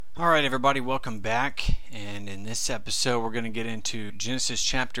Alright everybody, welcome back, and in this episode we're going to get into Genesis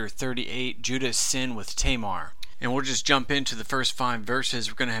chapter 38, Judah's sin with Tamar. And we'll just jump into the first 5 verses.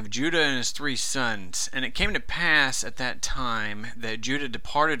 We're going to have Judah and his 3 sons. And it came to pass at that time that Judah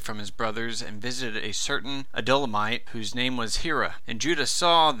departed from his brothers and visited a certain Adullamite whose name was Hira. And Judah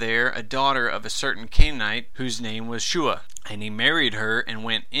saw there a daughter of a certain Canaanite whose name was Shua. And he married her and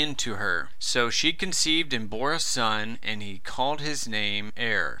went into her. So she conceived and bore a son, and he called his name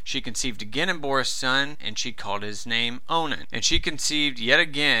Er. She conceived again and bore a son, and she called his name Onan. And she conceived yet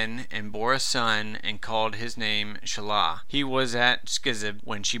again and bore a son, and called his name Shelah. He was at Skizib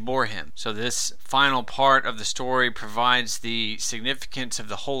when she bore him. So this final part of the story provides the significance of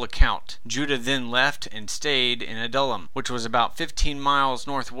the whole account. Judah then left and stayed in Adullam, which was about 15 miles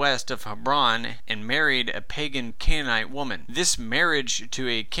northwest of Hebron, and married a pagan Canaanite woman. This marriage to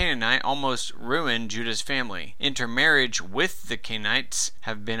a Canaanite almost ruined Judah's family. Intermarriage with the Canaanites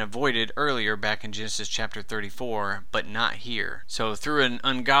have been avoided earlier back in Genesis chapter 34, but not here. So through an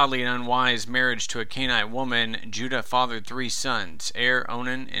ungodly and unwise marriage to a Canaanite woman, Judah fathered 3 sons, Er,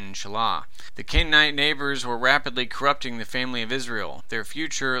 Onan, and Shelah. The Canaanite neighbors were rapidly corrupting the family of Israel. Their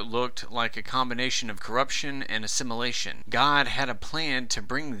future looked like a combination of corruption and assimilation. God had a plan to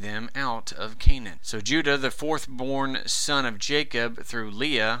bring them out of Canaan. So Judah, the 4th born son of Jacob through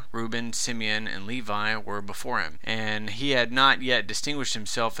Leah, Reuben, Simeon, and Levi were before him. And he had not yet distinguished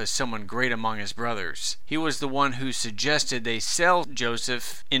himself as someone great among his brothers. He was the one who suggested they sell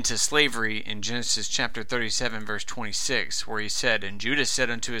Joseph into slavery in Genesis chapter 37 verse 26, where he said, "And Judah said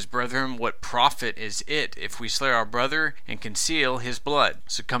unto his brethren, What profit is it if we slay our brother and conceal his blood?"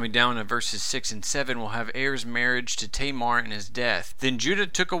 So coming down to verses 6 and 7, we'll have Er's marriage to Tamar and his death. Then Judah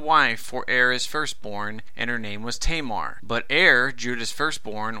took a wife for Er his firstborn, and her name was Tamar. But Er, Judah's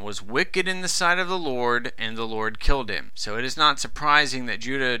firstborn, was wicked in the sight of the Lord, and the Lord killed him. So it is not surprising that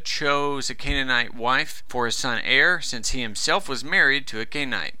Judah chose a Canaanite wife for his son Er, since he himself was married to a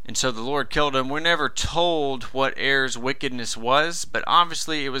Canaanite. And so the Lord killed him. We're never told what Er's wickedness was, but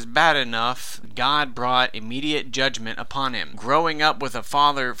obviously it was bad enough. God brought immediate judgment upon him. Growing up with a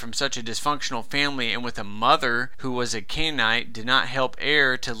father from such a dysfunctional family and with a mother who was a Canaanite did not help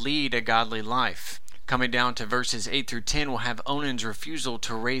Er to lead a godly life. Coming down to verses 8 through 10, we'll have Onan's refusal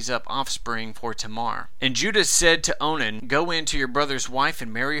to raise up offspring for Tamar. And Judah said to Onan, "Go in to your brother's wife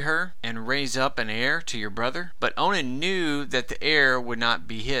and marry her, and raise up an heir to your brother." But Onan knew that the heir would not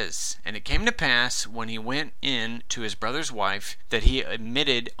be his. And it came to pass, when he went in to his brother's wife, that he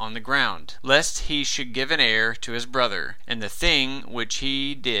admitted on the ground, lest he should give an heir to his brother. And the thing which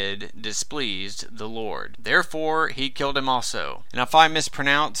he did displeased the Lord. Therefore he killed him also. And if I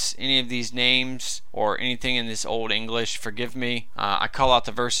mispronounce any of these names, or anything in this old English, forgive me. I call out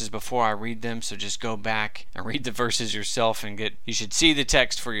the verses before I read them, so just go back and read the verses yourself and you should see the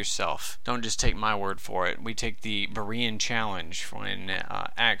text for yourself. Don't just take my word for it. We take the Berean challenge when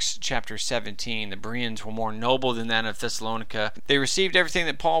Acts chapter 17. The Bereans were more noble than that of Thessalonica. They received everything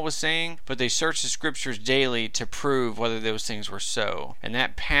that Paul was saying, but they searched the scriptures daily to prove whether those things were so. And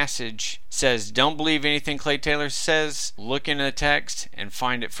that passage says, don't believe anything Clay Taylor says. Look into the text and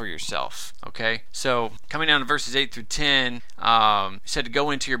find it for yourself. Okay? So, coming down to verses 8 through 10, said to go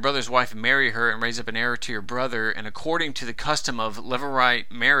into your brother's wife and marry her and raise up an heir to your brother. And according to the custom of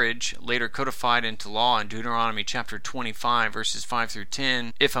Levirate marriage, later codified into law in Deuteronomy chapter 25, verses 5 through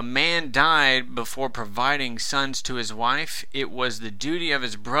 10, if a man died before providing sons to his wife, it was the duty of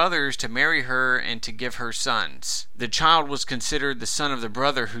his brothers to marry her and to give her sons. The child was considered the son of the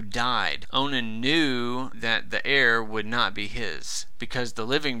brother who died. Onan knew that the heir would not be his, because the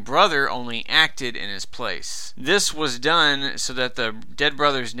living brother only acted in his place. This was done so that the dead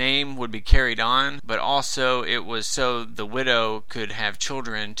brother's name would be carried on, but also it was so the widow could have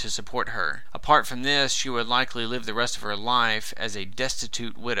children to support her. Apart from this, she would likely live the rest of her life as a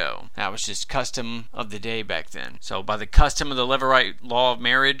destitute widow. That was just custom of the day back then. So by the custom of the Levirate law of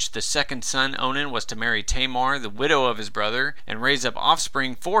marriage, the second son, Onan, was to marry Tamar, the widow of his brother, and raise up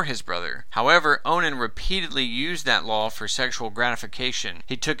offspring for his brother. However, Onan repeatedly used that law for sexual gratification.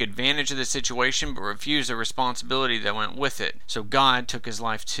 He took advantage of the situation but refused the responsibility that went with it. So God took his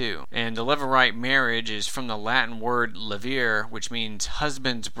life too. And the Levirate marriage is from the Latin word levir, which means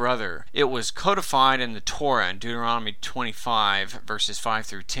husband's brother. It was codified in the Torah in Deuteronomy 25, verses 5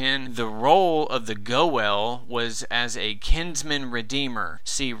 through 10. The role of the Goel was as a kinsman redeemer.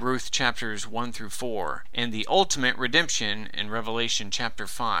 See Ruth chapters 1 through 4. And the ultimate redemption in Revelation chapter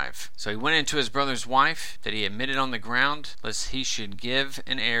 5. So he went into his brother's wife that he admitted on the ground, lest he should should give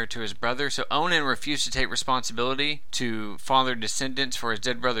an heir to his brother. So Onan refused to take responsibility to father descendants for his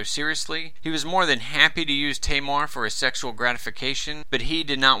dead brother seriously. He was more than happy to use Tamar for his sexual gratification, but he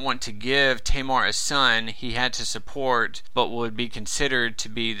did not want to give Tamar a son he had to support, but would be considered to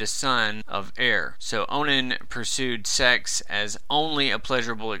be the son of Er. So Onan pursued sex as only a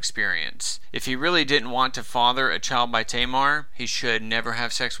pleasurable experience. If he really didn't want to father a child by Tamar, he should never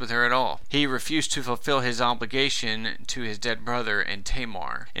have sex with her at all. He refused to fulfill his obligation to his dead brother and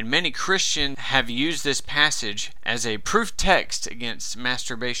Tamar. And many Christians have used this passage as a proof text against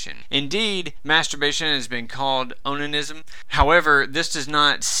masturbation. Indeed, masturbation has been called onanism. However, this does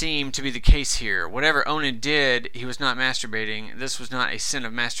not seem to be the case here. Whatever Onan did, he was not masturbating. This was not a sin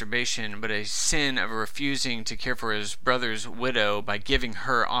of masturbation, but a sin of refusing to care for his brother's widow by giving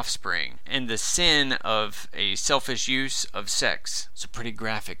her offspring, and the sin of a selfish use of sex. So pretty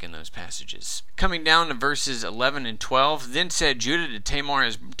graphic in those passages. Coming down to verses 11 and 12, then said Judah to Tamar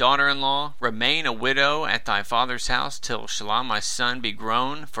his daughter-in-law, remain a widow at thy father's house till Shelah my son be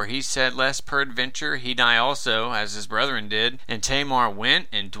grown, for he said, lest peradventure he die also, as his brethren did. And Tamar went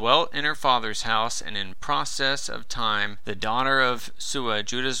and dwelt in her father's house, and in process of time the daughter of Sua,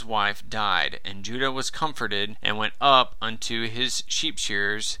 Judah's wife, died, and Judah was comforted, and went up unto his sheep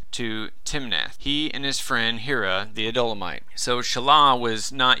shearers to Timnath, he and his friend Hira the Adullamite. So Shelah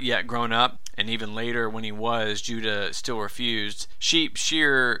was not yet grown up, and even later when he was, Judah still refused. Sheep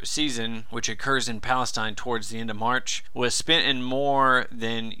shear season, which occurs in Palestine towards the end of March, was spent in more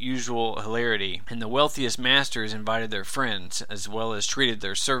than usual hilarity, and the wealthiest masters invited their friends, as well as treated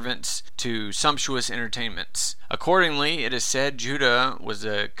their servants to sumptuous entertainments. Accordingly, it is said Judah was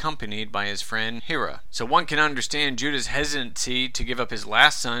accompanied by his friend Hira. So one can understand Judah's hesitancy to give up his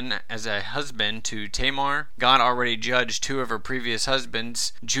last son as a husband to Tamar. God already judged two of her previous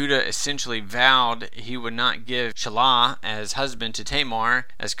husbands. Judah essentially vowed he would not give Shelah as husband to Tamar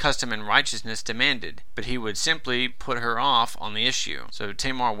as custom and righteousness demanded, but he would simply put her off on the issue. So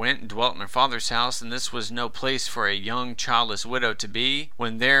Tamar went and dwelt in her father's house, and this was no place for a young childless widow to be,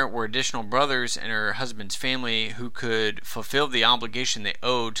 when there were additional brothers in her husband's family who could fulfill the obligation they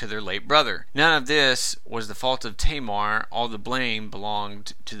owed to their late brother. None of this was the fault of Tamar. All the blame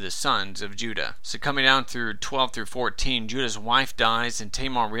belonged to the sons of Judah. So coming down through 12 through 14, Judah's wife dies, and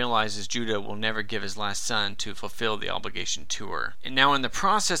Tamar realizes Judah will never give his last son to fulfill the obligation to her. And now in the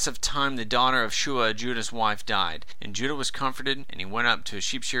process of time, the daughter of Shua, Judah's wife, died, and Judah was comforted, and he went up to his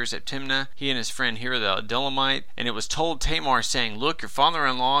sheep shearers at Timnah, he and his friend Hira the Adullamite. And it was told Tamar, saying, look, your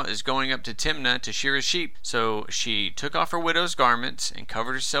father-in-law is going up to Timnah to shear his sheep. So she took off her widow's garments, and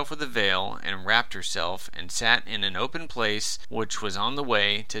covered herself with a veil, and wrapped herself, and sat in an open place which was on the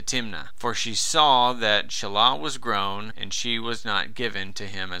way to Timnah. For she saw that Shelah was grown, and she was not given to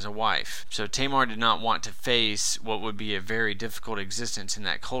him as a wife. So Tamar did not want to face what would be a very difficult existence in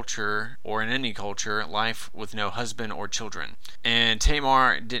that culture, or in any culture, life with no husband or children. And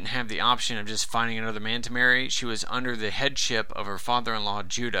Tamar didn't have the option of just finding another man to marry. She was under the headship of her father-in-law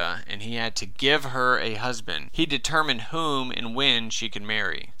Judah, and he had to give her a husband. He determined whom and when she could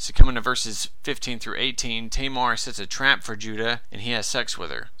marry. So coming to verses 15 through 18, Tamar sets a trap for Judah, and he has sex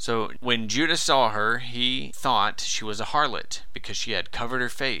with her. So when Judah saw her, he thought she was a harlot, because she had covered her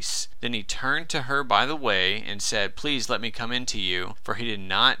face. Then he turned to her by the way, and said, please let me come in to you, for he did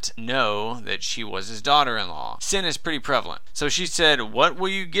not know that she was his daughter-in-law. Sin is pretty prevalent. So she said, what will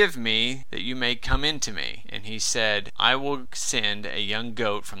you give me that you may come in to me? And he said, I will send a young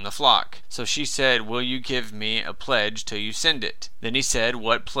goat from the flock. So she said, will you give me a pledge till you send it? Then he said,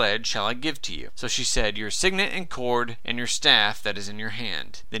 what pledge shall I give to you? So she said, your signet and cord, and your staff that is in your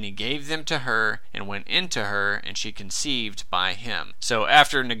hand. Then he gave them to her, and went into her, and she conceived by him. So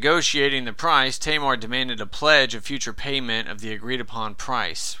after negotiating the price, Tamar demanded a pledge of future payment of the agreed upon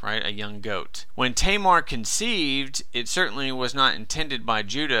price, right? A young goat. When Tamar conceived, it certainly was not intended by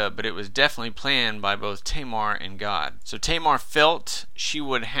Judah, but it was definitely planned by both Tamar and God. So Tamar felt she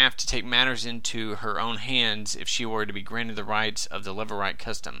would have to take matters into her own hands if she were to be granted the rights of the Levirate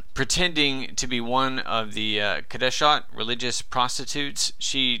custom. Pretending to be one of the Kadeshot, religious prostitutes,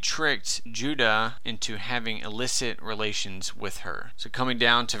 she tricked Judah into having illicit relations with her. So coming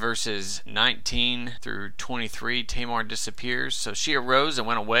down to verses 19 through 23, Tamar disappears. So she arose and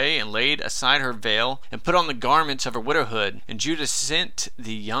went away, and laid aside her veil, and put on the garments of her widowhood. And Judah sent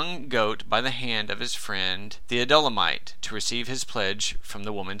the young goat by the hand of his friend the Adullamite to receive his pledge from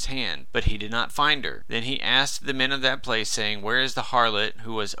the woman's hand. But he did not find her. Then he asked the men of that place, saying, where is the harlot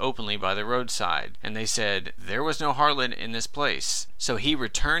who was openly by the roadside? And they said, there was no harlot in this place. So he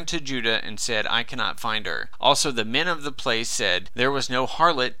returned to Judah and said, I cannot find her. Also the men of the place said, there was no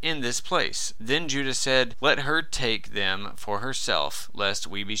harlot in in this place. Then Judah said, let her take them for herself, lest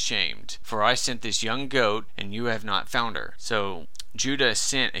we be shamed. For I sent this young goat, and you have not found her. So Judah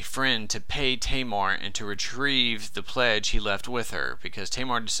sent a friend to pay Tamar and to retrieve the pledge he left with her. Because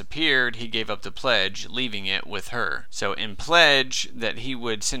Tamar disappeared, he gave up the pledge, leaving it with her. So in pledge that he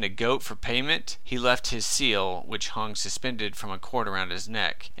would send a goat for payment, he left his seal, which hung suspended from a cord around his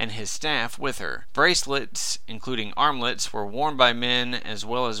neck, and his staff with her. Bracelets, including armlets, were worn by men as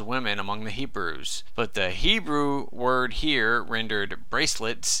well as women among the Hebrews. But the Hebrew word here, rendered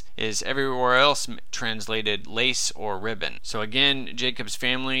bracelets, is everywhere else translated lace or ribbon. So again, Jacob's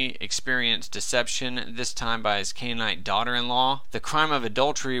family experienced deception, this time by his Canaanite daughter-in-law. The crime of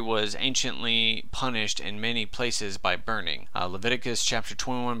adultery was anciently punished in many places by burning. Leviticus chapter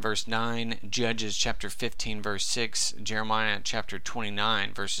 21 verse 9, Judges chapter 15 verse 6, Jeremiah chapter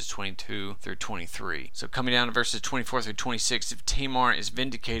 29 verses 22 through 23. So coming down to verses 24 through 26, if Tamar is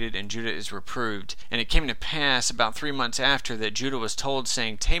vindicated and Judah is reproved. And it came to pass about 3 months after that Judah was told,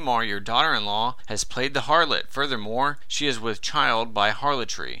 saying, Tamar, your daughter-in-law, has played the harlot. Furthermore, she is with child by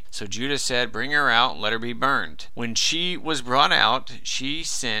harlotry. So Judah said, bring her out, let her be burned. When she was brought out, she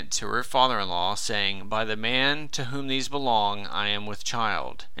sent to her father-in-law, saying, by the man to whom these belong, I am with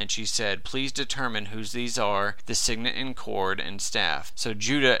child. And she said, please determine whose these are, the signet and cord and staff. So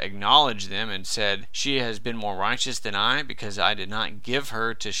Judah acknowledged them and said, she has been more righteous than I, because I did not give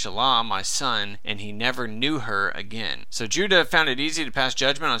her to Shelah my son, and he never knew her again. So Judah found it easy to pass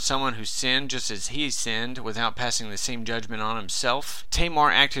judgment on someone who sinned just as he sinned, without passing the same judgment on himself. Tamar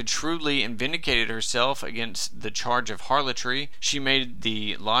acted shrewdly and vindicated herself against the charge of harlotry. She made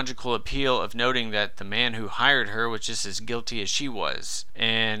the logical appeal of noting that the man who hired her was just as guilty as she was.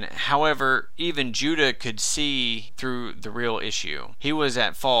 And however, even Judah could see through the real issue. He was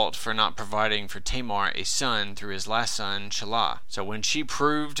at fault for not providing for Tamar a son through his last son, Shelah. So when she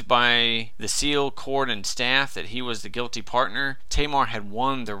proved by the seal, cord, and staff that he was the guilty partner, Tamar had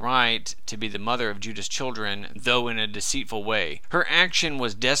won the right to be the mother of Judah's children, though in a deceitful way. Her action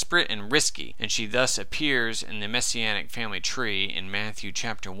was desperate and risky, and she thus appears in the Messianic family tree in Matthew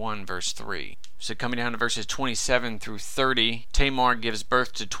chapter 1 verse 3. So coming down to verses 27 through 30, Tamar gives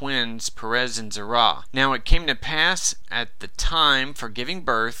birth to twins, Perez and Zerah. Now it came to pass at the time for giving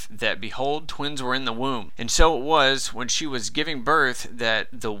birth that, behold, twins were in the womb. And so it was, when she was giving birth, that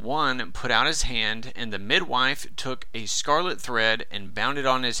the one put out his hand, and the midwife took a scarlet thread and bound it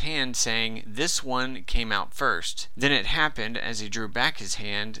on his hand, saying, this one came out first. Then it happened, as he drew back his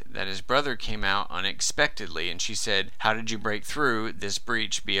hand, that his brother came out unexpectedly. And she said, how did you break through? This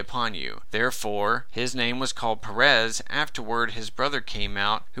breach be upon you. Therefore his name was called Perez. Afterward his brother came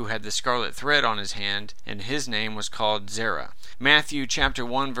out, who had the scarlet thread on his hand, and his name was called Zerah. Matthew chapter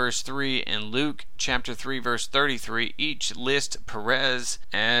 1 verse 3 and Luke chapter 3 verse 33 each list Perez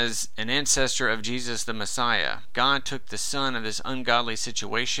as an ancestor of Jesus the Messiah. God took the son of this ungodly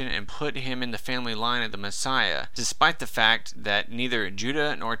situation and put him in the family line of the Messiah, despite the fact that neither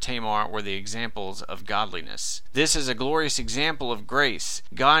Judah nor Tamar were the examples of godliness. This is a glorious example of grace.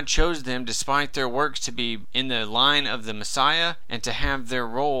 God chose them despite their works to be in the line of the Messiah and to have their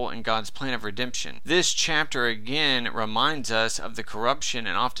role in God's plan of redemption. This chapter again reminds us of the corruption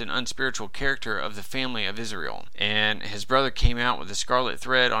and often unspiritual character of the family of Israel. And his brother came out with a scarlet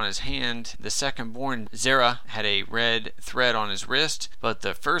thread on his hand. The second-born Zerah had a red thread on his wrist, but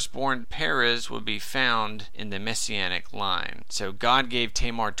the firstborn Perez would be found in the Messianic line. So God gave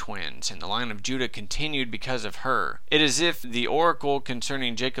Tamar twins, and the line of Judah continued because of her. It is as if the oracle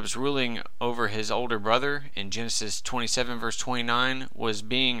concerning Jacob's ruling over his older brother in Genesis 27 verse 29 was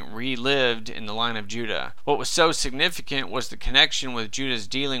being relived in the line of Judah. What was so significant was the connection with Judah's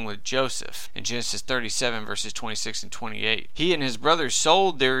dealing with Joseph in Genesis 37 verses 26 and 28. He and his brothers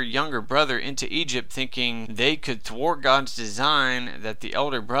sold their younger brother into Egypt, thinking they could thwart God's design that the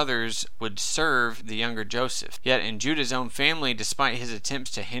elder brothers would serve the younger Joseph. Yet in Judah's own family, despite his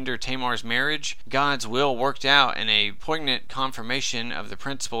attempts to hinder Tamar's marriage, God's will worked out in a poignant confirmation of the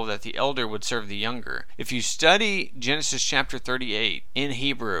principle that the elder would serve the younger. If you study Genesis chapter 38 in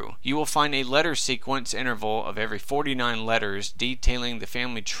Hebrew, you will find a letter sequence interval of every 49 letters detailing the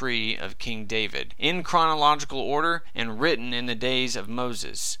family tree of King David, in chronological order and written in the days of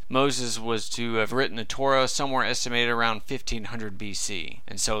Moses. Moses was to have written the Torah somewhere estimated around 1500 BC.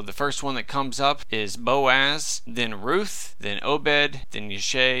 And so the first one that comes up is Boaz, then Ruth, then Obed, then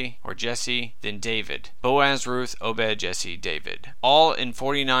Yeshai or Jesse, then David. Boaz, Ruth, Obed, Jesse, David. All in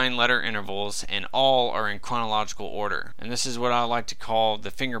 49 letter intervals, and all are in chronological order. And this is what I like to call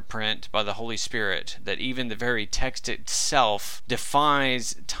the fingerprint by the Holy Spirit, that even the very text itself itself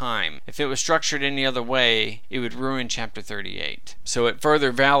defies time. If it was structured any other way, it would ruin chapter 38. So it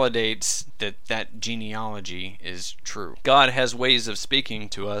further validates that genealogy is true. God has ways of speaking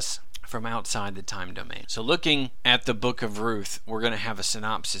to us from outside the time domain. So looking at the book of Ruth, we're going to have a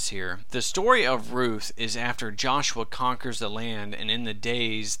synopsis here. The story of Ruth is after Joshua conquers the land and in the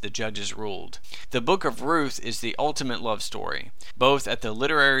days the judges ruled. The book of Ruth is the ultimate love story, both at the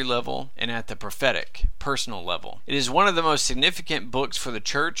literary level and at the prophetic, personal level. It is one of the most significant books for the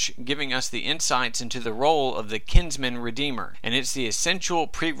church, giving us the insights into the role of the kinsman redeemer, and it's the essential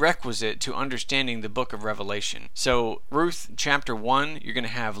prerequisite to understanding the book of Revelation. So Ruth chapter 1, you're going to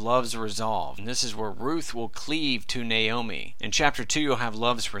have love's resolve, and this is where Ruth will cleave to Naomi. In chapter 2, you'll have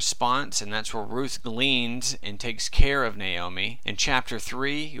love's response, and that's where Ruth gleans and takes care of Naomi. In chapter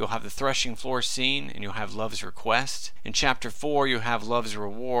 3, you'll have the threshing floor scene, and you'll have love's request. In chapter 4, you'll have love's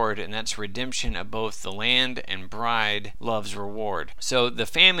reward, and that's redemption of both the land and bride, love's reward. So the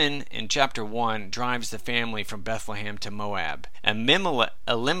famine in chapter 1 drives the family from Bethlehem to Moab.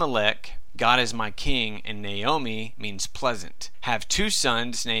 Elimelech, God is my king, and Naomi means pleasant, have two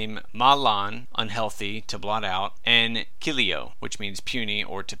sons named Mahlon, unhealthy, to blot out, and Chilion, which means puny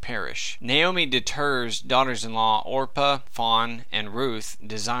or to perish. Naomi deters daughters-in-law Orpah, Fawn, and Ruth,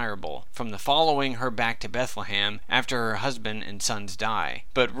 desirable, from the following her back to Bethlehem after her husband and sons die.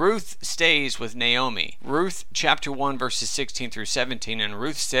 But Ruth stays with Naomi. Ruth chapter 1 verses 16 through 17, and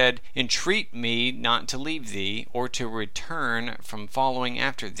Ruth said, "Entreat me not to leave thee, or to return from following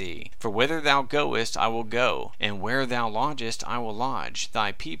after thee. For whither thou goest, I will go, and where thou lodgest, I will lodge.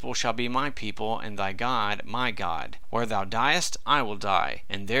 Thy people shall be my people, and thy God my God. Where thou diest, I will die,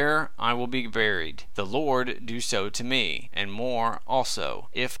 and there I will be buried. The Lord do so to me, and more also,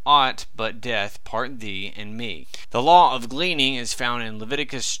 if aught but death part thee and me." The law of gleaning is found in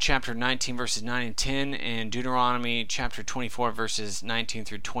Leviticus chapter 19 verses 9 and 10, and Deuteronomy chapter 24 verses 19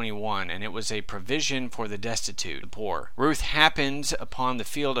 through 21, and it was a provision for the destitute, the poor. Ruth happens upon the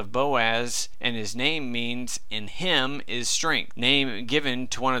field of Boaz, and his name means "in him is strength," name given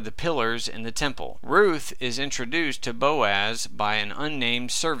to one of the pillars in the temple. Ruth is introduced to Boaz by an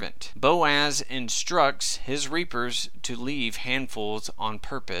unnamed servant. Boaz instructs his reapers to leave handfuls on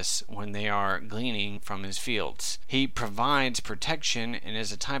purpose when they are gleaning from his fields. He provides protection and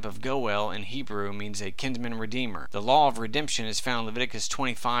is a type of Goel in Hebrew, means a kinsman redeemer. The law of redemption is found in Leviticus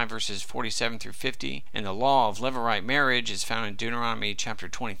 25 verses 47 through 50, and the law of Levirate marriage is found in Deuteronomy chapter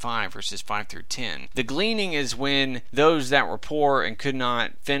 25 verses 5 through 10. The gleaning is when those that were poor and could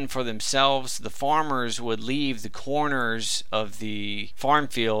not fend for themselves, the farmers would leave the corners of the farm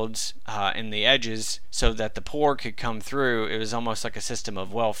fields and the edges so that the poor could come through. It was almost like a system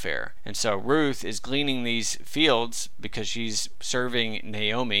of welfare. And so Ruth is gleaning these fields because she's serving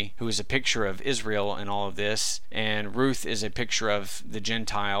Naomi, who is a picture of Israel in all of this, and Ruth is a picture of the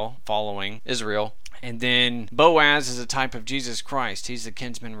Gentile following Israel. And then Boaz is a type of Jesus Christ. He's the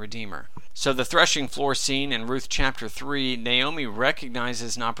kinsman redeemer. So the threshing floor scene in Ruth chapter 3, Naomi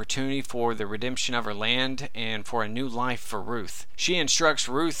recognizes an opportunity for the redemption of her land and for a new life for Ruth. She instructs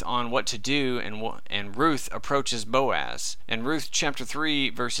Ruth on what to do, and Ruth approaches Boaz. In Ruth chapter 3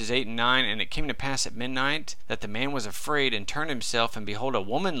 verses 8 and 9, "And it came to pass at midnight that the man was afraid and turned himself, and behold, a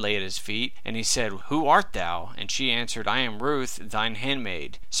woman lay at his feet. And he said, Who art thou? And she answered, I am Ruth, thine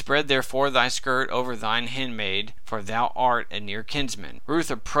handmaid. Spread therefore thy skirt over thine handmaid, for thou art a near kinsman." Ruth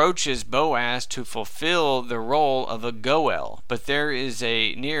approaches Boaz to fulfill the role of a Goel, but there is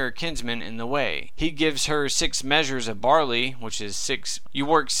a near kinsman in the way. He gives her 6 measures of barley, which is 6. You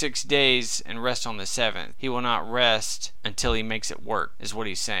work 6 days and rest on the 7th. He will not rest until he makes it work, is what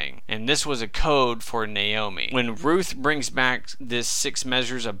he's saying. And this was a code for Naomi. When Ruth brings back this 6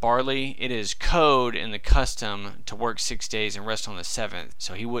 measures of barley, it is code in the custom to work 6 days and rest on the 7th.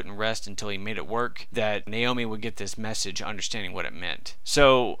 So he wouldn't rest until he made it work, that Naomi would get this message, understanding what it meant.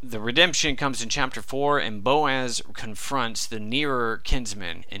 So the redemption comes in chapter 4, and Boaz confronts the nearer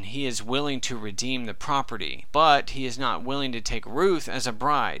kinsman, and he is willing to redeem the property, but he is not willing to take Ruth as a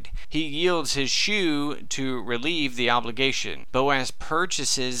bride. He yields his shoe to relieve the obligation. Boaz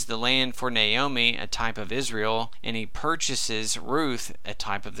purchases the land for Naomi, a type of Israel, and he purchases Ruth, a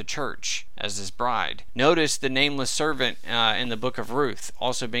type of the church, as his bride. Notice the nameless servant in the book of Ruth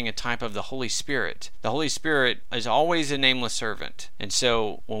also being a type of the Holy Spirit. The Holy Spirit is always a nameless servant. And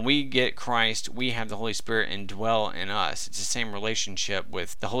so when we get get Christ, we have the Holy Spirit indwell in us. It's the same relationship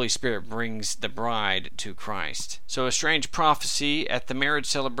with the Holy Spirit brings the bride to Christ. So a strange prophecy at the marriage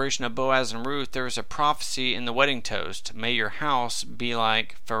celebration of Boaz and Ruth, there is a prophecy in the wedding toast. May your house be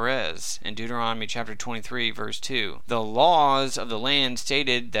like Pharez in Deuteronomy chapter 23 verse 2. The laws of the land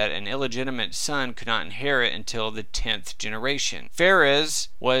stated that an illegitimate son could not inherit until the 10th generation. Pharez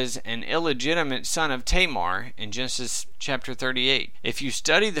was an illegitimate son of Tamar in Genesis chapter 38. If you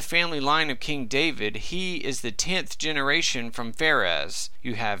study the family line of King David, he is the 10th generation from Pharez.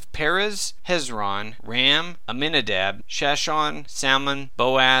 You have Perez, Hezron, Ram, Aminadab, Shashon, Salmon,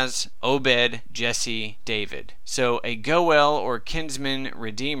 Boaz, Obed, Jesse, David. So a Goel or kinsman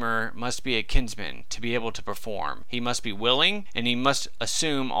redeemer must be a kinsman to be able to perform. He must be willing and he must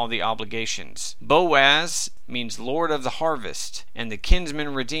assume all the obligations. Boaz means Lord of the harvest, and the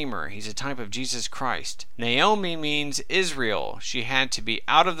kinsman redeemer. He's a type of Jesus Christ. Naomi means Israel. She had to be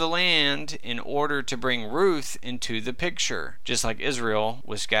out of the land in order to bring Ruth into the picture, just like Israel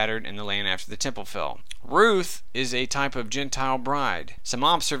was scattered in the land after the temple fell. Ruth is a type of Gentile bride. Some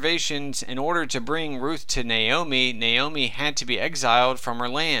observations: in order to bring Ruth to Naomi, Naomi had to be exiled from her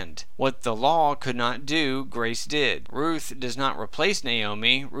land. What the law could not do, grace did. Ruth does not replace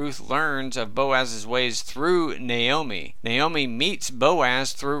Naomi. Ruth learns of Boaz's ways through Naomi. Naomi meets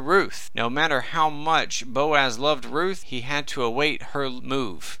Boaz through Ruth. No matter how much Boaz loved Ruth, he had to await her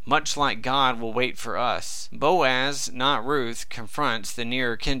move, much like God will wait for us. Boaz, not Ruth, confronts the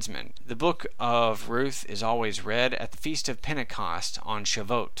nearer kinsman. The book of Ruth is always read at the Feast of Pentecost on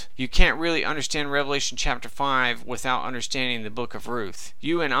Shavuot. You can't really understand Revelation chapter 5 without understanding the book of Ruth.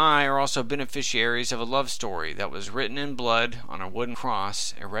 You and I are also beneficiaries of a love story that was written in blood on a wooden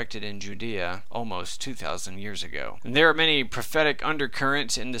cross erected in Judea almost 2,000 years ago. And there are many prophetic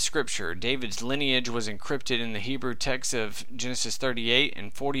undercurrents in the scripture. David's lineage was encrypted in the Hebrew text of Genesis 38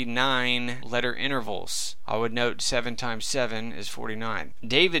 in 49 letter intervals. I would note 7 times 7 is 49.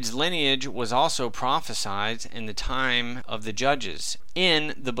 David's lineage was also prophesied in the time of the judges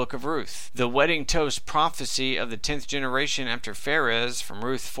in the book of Ruth. The wedding toast prophecy of the 10th generation after Pharez from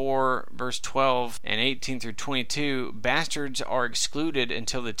Ruth 4 verse 12 and 18 through 22, bastards are excluded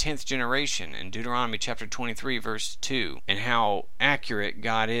until the 10th generation in Deuteronomy chapter 23 verse 2, and how accurate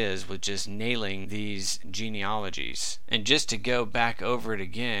God is with just nailing these genealogies. And just to go back over it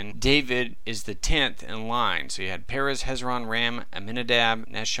again, David is the 10th in line. So you had Perez, Hezron, Ram, Aminadab,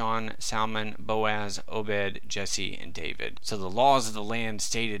 Nahshon, Salmon, Boaz, Obed, Jesse, and David. So the laws of the land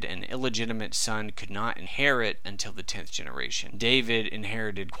stated an illegitimate son could not inherit until the 10th generation. David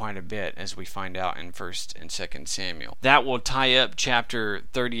inherited quite a bit, as we find out in 1st and 2nd Samuel. That will tie up chapter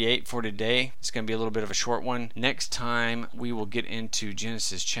 38 for today. It's going to be a little bit of a short one. Next time we will get into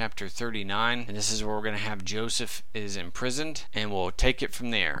Genesis chapter 39, and this is where we're going to have Joseph is imprisoned, and we'll take it from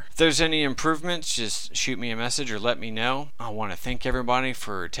there. If there's any improvements, just shoot me a message or let me know. I want to thank everybody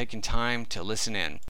for taking time to listen in.